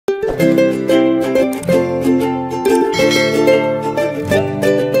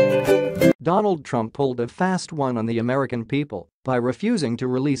Donald Trump pulled a fast one on the American people by refusing to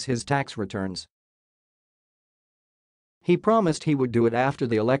release his tax returns. He promised he would do it after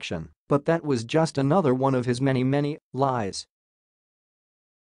the election, but that was just another one of his many lies.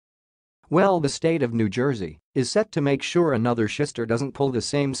 Well, the state of New Jersey is set to make sure another shyster doesn't pull the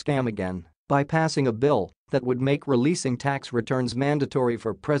same scam again by passing a bill that would make releasing tax returns mandatory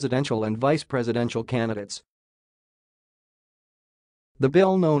for presidential and vice presidential candidates. The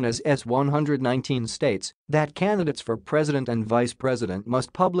bill, known as S-119, states that candidates for president and vice president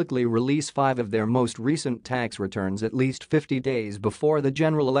must publicly release 5 of their most recent tax returns at least 50 days before the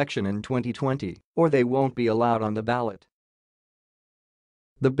general election in 2020, or they won't be allowed on the ballot.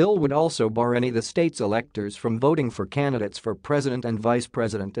 The bill would also bar any of the state's electors from voting for candidates for president and vice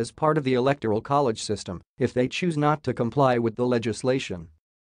president as part of the electoral college system if they choose not to comply with the legislation.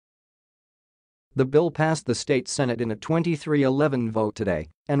 The bill passed the state Senate in a 23-11 vote today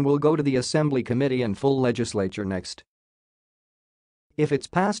and will go to the Assembly Committee and full legislature next. If it's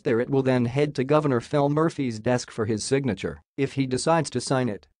passed there, it will then head to Governor Phil Murphy's desk for his signature if he decides to sign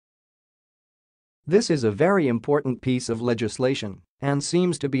it. This is a very important piece of legislation and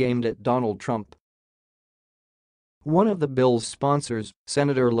seems to be aimed at Donald Trump. One of the bill's sponsors,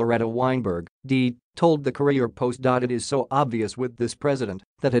 Senator Loretta Weinberg, D., told the Courier Post. It is so obvious with this president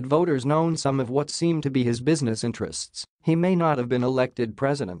that had voters known some of what seemed to be his business interests, he may not have been elected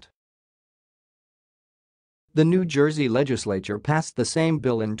president. The New Jersey legislature passed the same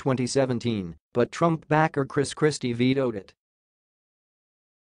bill in 2017, but Trump backer Chris Christie vetoed it.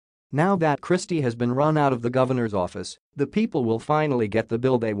 Now that Christie has been run out of the governor's office, the people will finally get the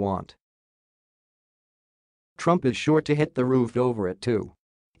bill they want. Trump is sure to hit the roof over it too.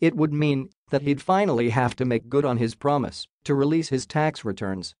 It would mean that he'd finally have to make good on his promise to release his tax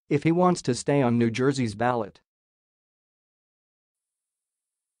returns if he wants to stay on New Jersey's ballot.